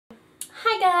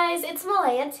Hi guys, it's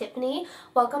Malaya Tiffany.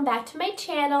 Welcome back to my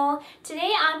channel.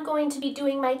 Today I'm going to be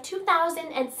doing my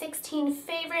 2016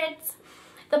 favorites.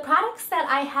 The products that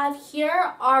I have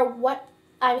here are what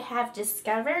I have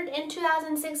discovered in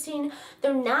 2016.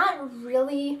 They're not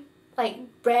really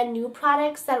like brand new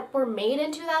products that were made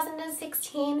in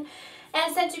 2016.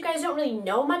 And since you guys don't really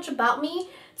know much about me,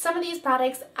 some of these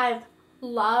products I've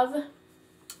loved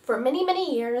for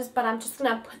many years, but I'm just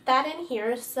gonna put that in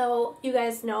here so you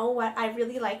guys know what I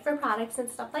really like for products and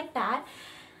stuff like that.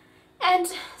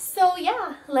 And so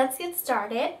yeah, let's get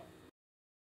started.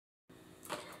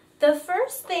 The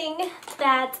first thing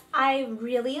that I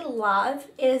really love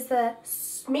is the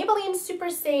Maybelline Super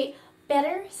Stay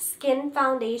Better Skin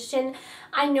Foundation.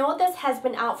 I know this has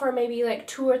been out for maybe like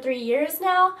 2 or 3 years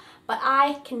now, but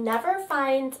I can never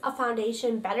find a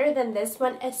foundation better than this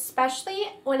one, especially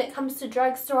when it comes to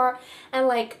drugstore. And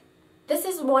like, this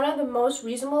is one of the most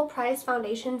reasonable priced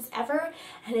foundations ever,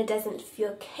 and it doesn't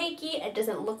feel cakey, it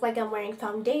doesn't look like I'm wearing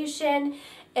foundation.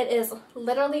 It is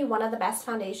literally one of the best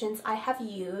foundations I have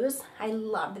used. I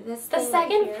love this thing. The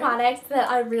second product that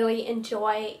I really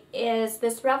enjoy is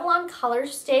this Revlon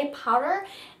ColorStay powder.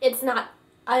 It's not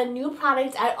a new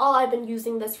product at all. I've been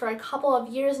using this for a couple of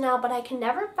years now, but I can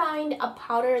never find a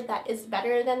powder that is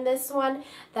better than this one,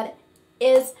 that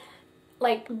is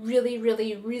like really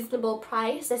reasonable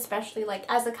price, especially like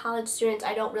as a college student.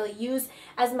 I don't really use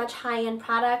as much high-end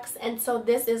products, and so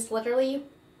this is literally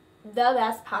the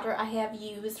best powder I have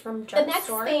used from drugstore. The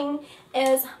next thing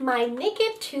is my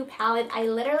Naked 2 palette. I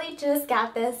literally just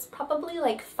got this probably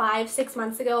like 5-6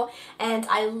 months ago, and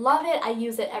I love it. I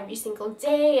use it every single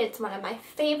day. It's one of my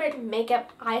favorite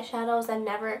makeup eyeshadows. I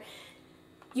never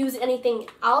use anything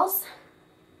else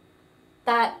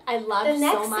that I love so much.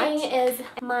 The next thing is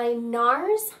my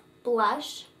NARS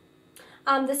blush.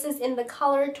 This is in the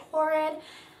color Torrid.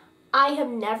 I have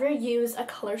never used a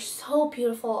color so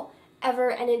beautiful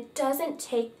ever, and it doesn't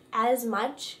take as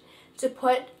much to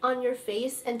put on your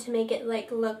face and to make it like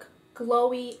look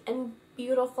glowy and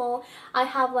beautiful. I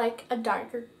have like a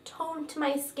darker tone to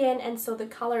my skin, and so the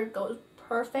color goes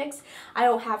perfect. I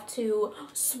don't have to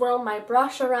swirl my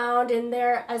brush around in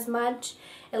there as much.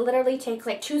 It literally takes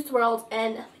like 2 swirls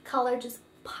and the color just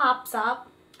pops up.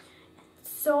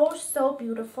 So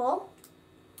beautiful.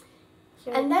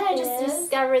 And then I just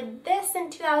discovered this in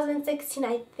 2016.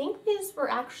 I think these were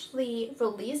actually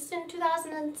released in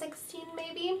 2016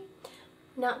 maybe.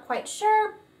 Not quite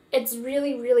sure. It's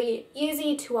really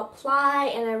easy to apply,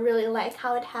 and I really like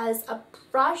how it has a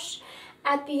brush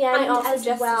at the end. I also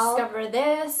just discovered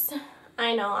this.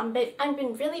 I know I've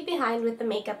been really behind with the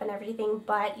makeup and everything,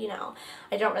 but you know,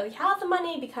 I don't really have the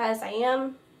money because I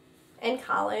am in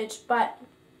college. But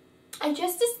I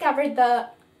just discovered the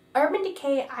Urban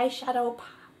Decay eyeshadow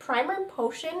primer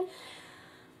potion.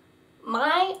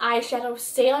 My eyeshadows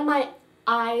stay on my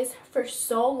eyes for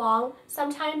so long.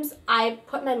 Sometimes I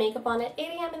put my makeup on at 8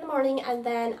 a.m. in the morning, and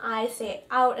then I stay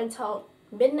out until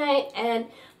midnight, and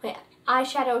my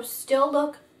eyeshadows still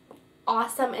look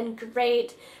awesome and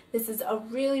great. This is a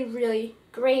really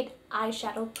great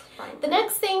eyeshadow primer. The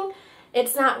next thing,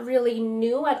 it's not really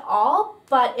new at all,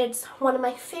 but it's one of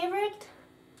my favorite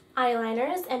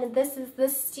eyeliners, and this is the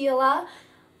Stila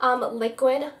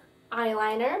liquid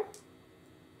eyeliner.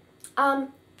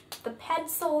 The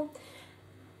pencil,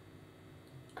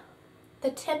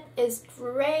 the tip is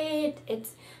great.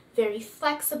 It's very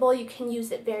flexible. You can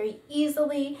use it very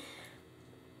easily.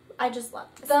 I just love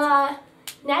this. The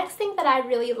next thing that I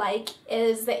really like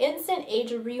is the Instant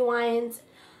Age Rewind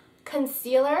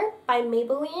Concealer by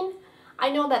Maybelline. I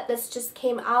know that this just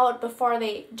came out before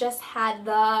they just had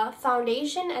the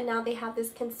foundation, and now they have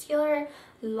this concealer.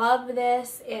 Love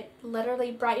this. It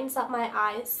literally brightens up my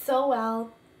eyes so well.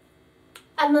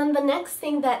 And then the next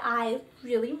thing that I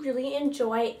really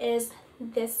enjoy is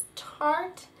this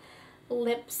Tarte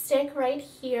lipstick right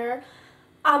here.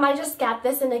 I just got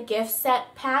this in a gift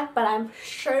set pack, but I'm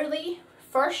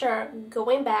for sure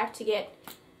going back to get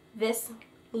this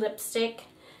lipstick.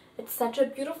 It's such a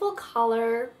beautiful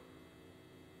color.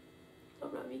 I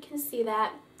don't know if you can see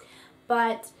that,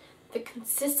 but the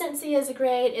consistency is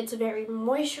great. It's very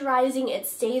moisturizing. It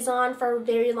stays on for a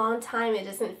very long time. It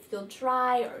doesn't feel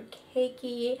dry or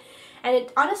cakey, and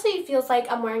it honestly feels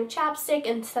like I'm wearing chapstick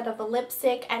instead of a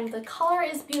lipstick, and the color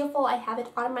is beautiful. I have it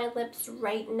on my lips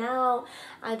right now.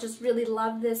 I just really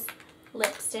love this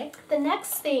lipstick. The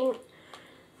next thing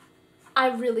I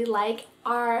really like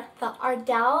are the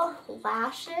Ardell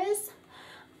Lashes.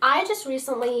 I just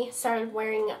recently started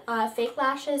wearing fake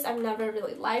lashes. I've never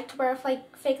really liked to wear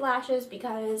fake lashes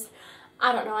because,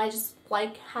 I don't know, I just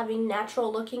like having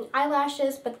natural looking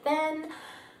eyelashes. But then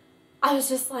I was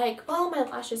just like, well, my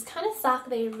lashes kind of suck.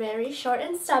 They're very short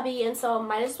and stubby, and so I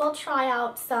might as well try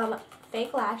out some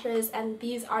fake lashes, and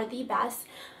these are the best.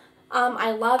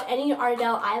 I love any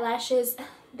Ardell eyelashes.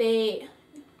 They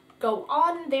go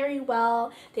on very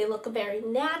well. They look very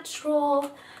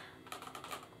natural.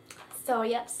 So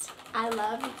yes, I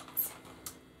love it.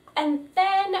 And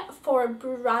then for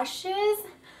brushes,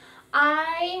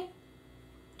 I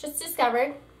just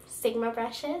discovered Sigma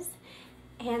brushes,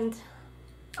 and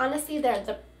honestly, they're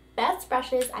the best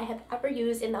brushes I have ever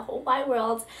used in the whole wide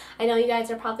world. I know you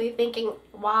guys are probably thinking,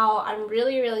 wow, I'm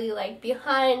really like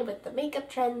behind with the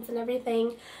makeup trends and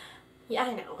everything. Yeah,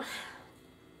 I know.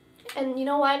 And you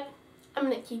know what? I'm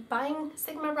gonna keep buying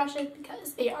Sigma brushes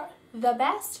because they are the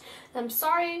best. I'm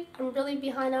sorry, I'm really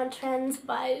behind on trends,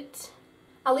 but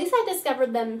at least I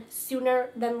discovered them sooner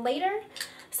than later.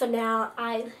 So now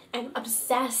I am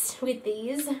obsessed with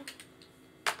these.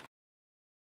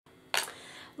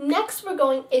 Next, we're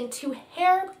going into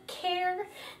hair care.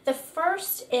 The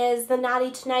first is the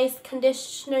Naughty to Nice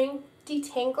Conditioning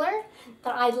Detangler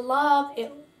that I love.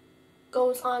 It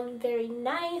goes on very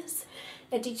nice.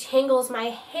 It detangles my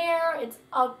hair. It's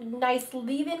a nice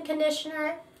leave-in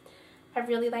conditioner. I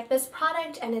really like this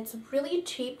product, and it's really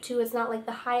cheap too. It's not like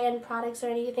the high-end products or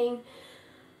anything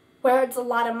where it's a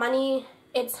lot of money.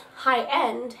 It's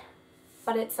high-end,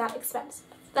 but it's not expensive.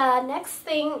 The next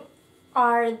thing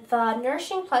are the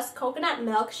Nourishing Plus Coconut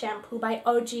Milk Shampoo by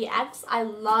OGX. I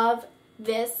love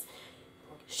this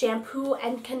shampoo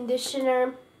and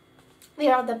conditioner. They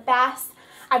are the best.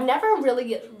 I've never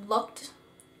really looked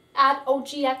at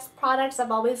OGX products.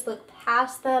 I've always looked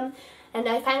past them, and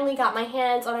I finally got my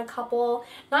hands on a couple,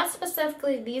 not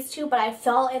specifically these two, but I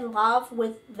fell in love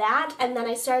with that, and then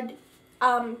I started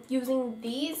using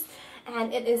these,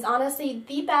 and it is honestly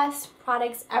the best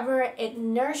products ever. It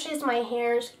nourishes my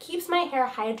hair, keeps my hair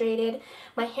hydrated.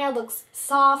 My hair looks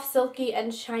soft, silky,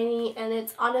 and shiny, and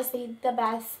it's honestly the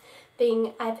best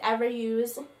thing I've ever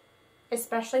used,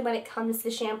 especially when it comes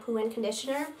to shampoo and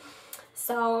conditioner.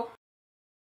 So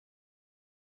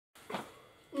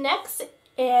next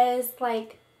is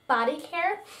like body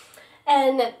care,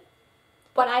 and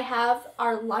what I have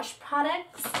are Lush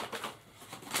products.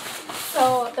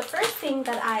 So the first thing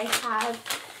that I have,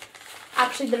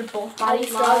 actually they're both body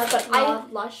scrubs, but I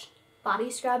love Lush body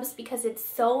scrubs because it's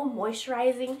so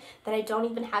moisturizing that I don't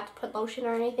even have to put lotion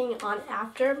or anything on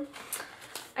after.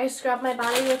 I scrub my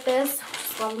body with this. I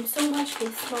just love them so much. They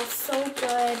smell so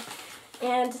good.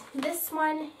 And this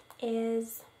one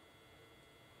is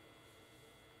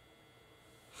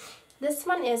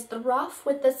the rough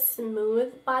with the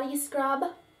smooth body scrub.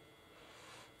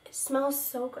 It smells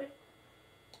so good.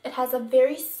 It has a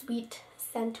very sweet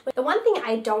scent. The one thing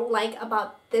I don't like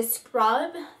about this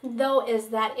scrub though is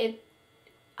that it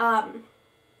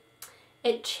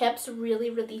chips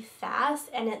really fast,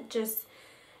 and it just,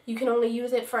 you can only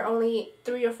use it for only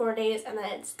 3 or 4 days and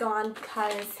then it's gone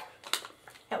because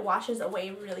it washes away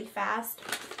really fast.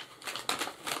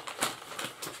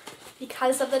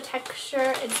 Because of the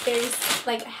texture, it's very,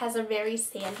 like, it has a very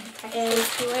sandy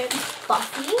texture to it.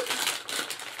 Buffy.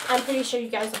 I'm pretty sure you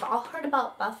guys have all heard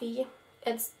about Buffy.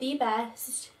 It's the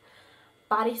best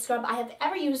body scrub I have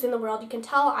ever used in the world. You can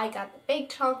tell I got the big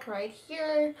chunk right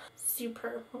here.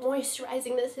 Super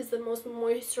moisturizing. This is the most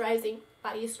moisturizing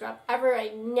body scrub ever. I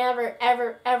never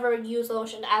ever use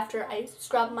lotion after I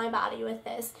scrub my body with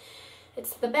this.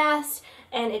 It's the best,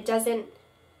 and it doesn't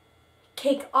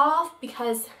cake off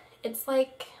because it's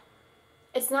like,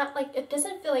 it's not like, it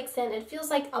doesn't feel like scent. It feels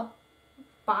like a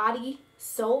body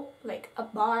soap, like a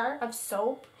bar of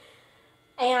soap,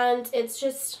 and it's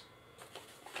just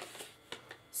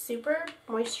super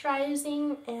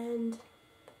moisturizing and the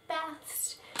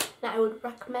best. Now I would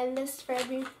recommend this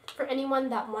for anyone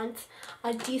that wants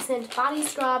a decent body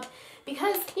scrub,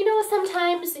 because you know,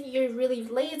 sometimes you're really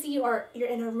lazy or you're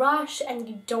in a rush and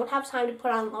you don't have time to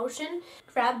put on lotion.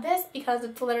 Grab this because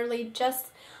it's literally just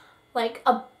like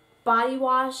a body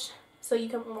wash, so you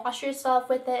can wash yourself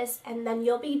with this and then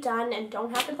you'll be done and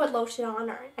don't have to put lotion on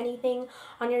or anything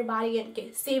on your body.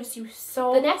 It saves you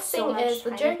so much time. The next thing is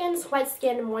the Jergen Sweat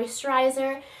Skin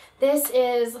Moisturizer. This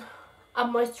is a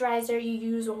moisturizer you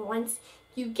use once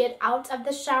you get out of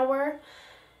the shower.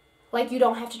 Like, you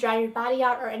don't have to dry your body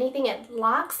out or anything. It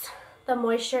locks the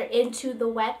moisture into the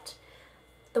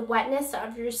wetness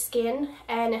of your skin,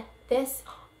 and this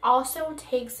also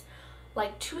takes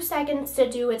like 2 seconds to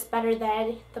do. It's better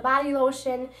than the body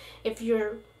lotion. If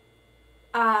you're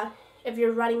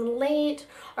running late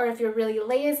or if you're really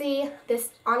lazy, this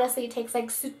honestly takes like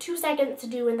 2 seconds to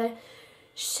do in the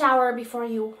shower before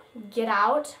you get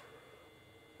out.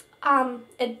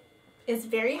 It is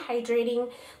very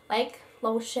hydrating, like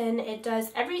lotion. It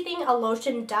does everything a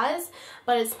lotion does,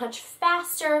 but it's much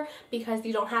faster because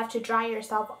you don't have to dry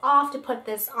yourself off to put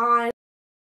this on.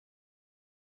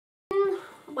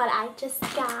 What I just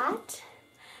got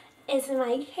is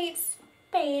my Kate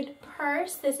Spade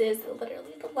purse. This is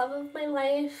literally the love of my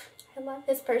life. I love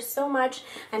this purse so much,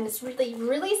 and it's really,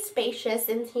 really spacious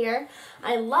in here.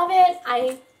 I love it.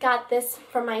 I got this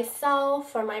for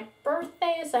myself for my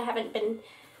birthday, so I haven't been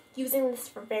using this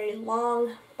for very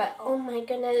long, but oh my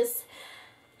goodness,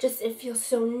 just it feels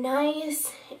so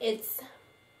nice. It's,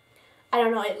 I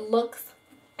don't know, it looks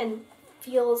and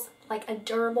feels like a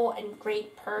durable and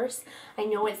great purse. I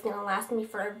know it's gonna last me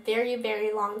for a very,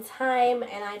 very long time,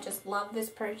 and I just love this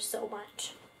purse so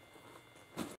much.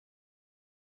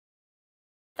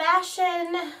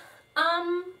 Fashion,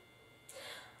 I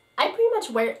pretty much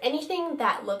wear anything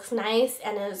that looks nice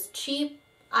and is cheap.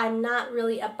 I'm not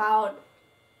really about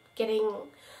getting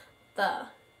the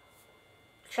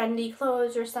trendy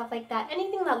clothes or stuff like that.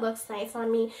 Anything that looks nice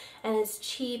on me and is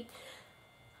cheap,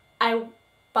 I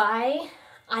buy.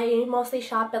 I mostly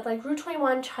shop at like Rue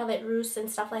 21, Charlotte Russe, and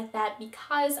stuff like that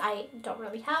because I don't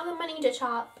really have the money to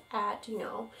shop at, you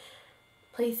know,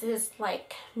 places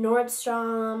like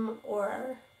Nordstrom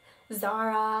or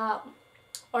Zara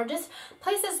or just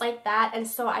places like that, and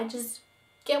so I just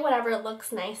get whatever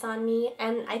looks nice on me,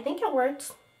 and I think it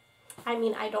works. I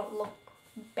mean, I don't look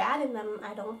bad in them,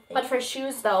 I don't think. But for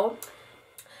shoes though,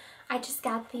 I just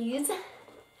got these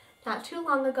not too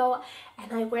long ago,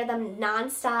 and I wear them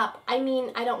non-stop. I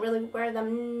mean, I don't really wear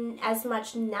them as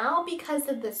much now because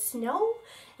of the snow,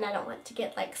 and I don't want to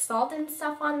get like salt and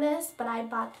stuff on this, but I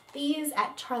bought these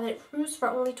at Charlotte Russe for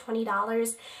only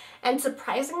 $20, and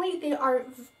surprisingly they are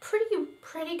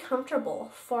pretty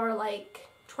comfortable for like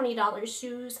 $20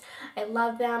 shoes. I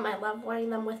love them. I love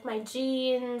wearing them with my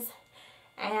jeans,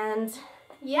 and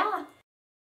yeah.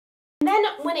 And then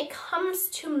when it comes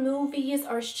to movies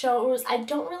or shows, I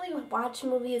don't really watch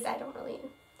movies.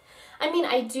 I mean,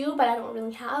 I do, but I don't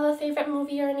really have a favorite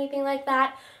movie or anything like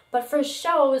that. But for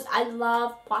shows, I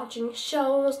love watching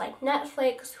shows like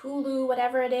Netflix, Hulu,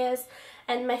 whatever it is.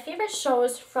 And my favorite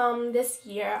shows from this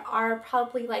year are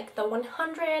probably like The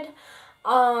 100,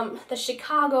 the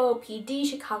Chicago PD,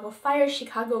 Chicago Fire,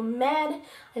 Chicago Med.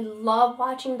 I love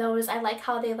watching those. I like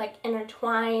how they like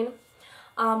intertwine.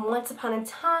 Once Upon a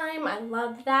Time, I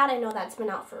love that. I know that's been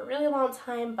out for a really long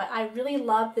time, but I really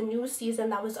love the new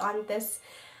season that was on this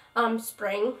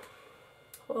spring.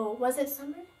 Oh, was it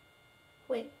summer?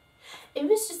 Wait, it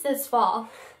was just this fall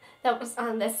that was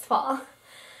on this fall.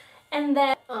 And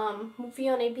then movie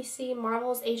on ABC,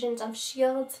 Marvel's Agents of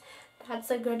S.H.I.E.L.D.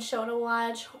 That's a good show to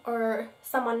watch. Or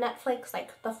some on Netflix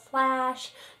like The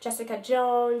Flash, Jessica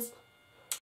Jones.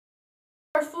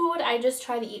 For food, I just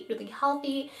try to eat really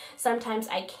healthy. Sometimes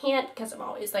I can't because I'm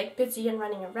always like busy and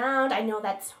running around. I know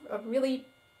that's a really,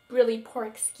 really poor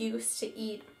excuse to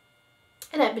eat,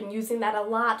 and I've been using that a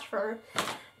lot for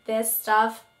this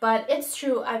stuff, but it's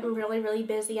true. I'm really, really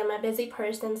busy. I'm a busy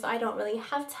person, so I don't really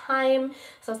have time.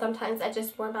 So sometimes I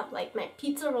just warm up like my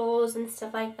pizza rolls and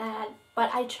stuff like that.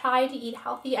 But I try to eat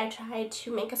healthy. I try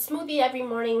to make a smoothie every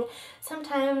morning.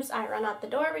 Sometimes I run out the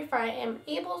door before I am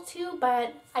able to,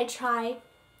 but I try,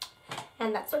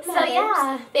 and that's what matters. So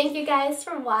yeah, thank you guys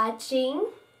for watching.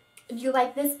 If you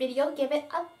like this video, give it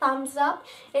a thumbs up.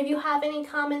 If you have any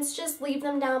comments, just leave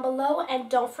them down below, and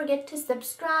don't forget to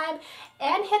subscribe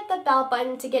and hit the bell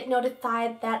button to get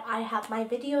notified that I have my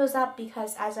videos up,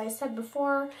 because as I said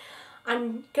before,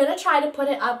 I'm gonna try to put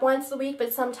it up once a week,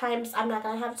 but sometimes I'm not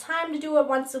gonna have time to do it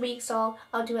once a week, so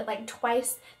I'll do it like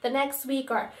twice the next week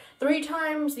or 3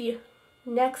 times the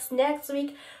next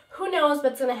week. Who knows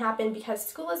what's gonna happen because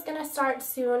school is gonna start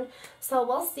soon, so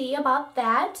we'll see about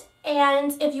that.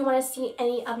 And if you want to see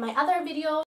any of my other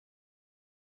videos,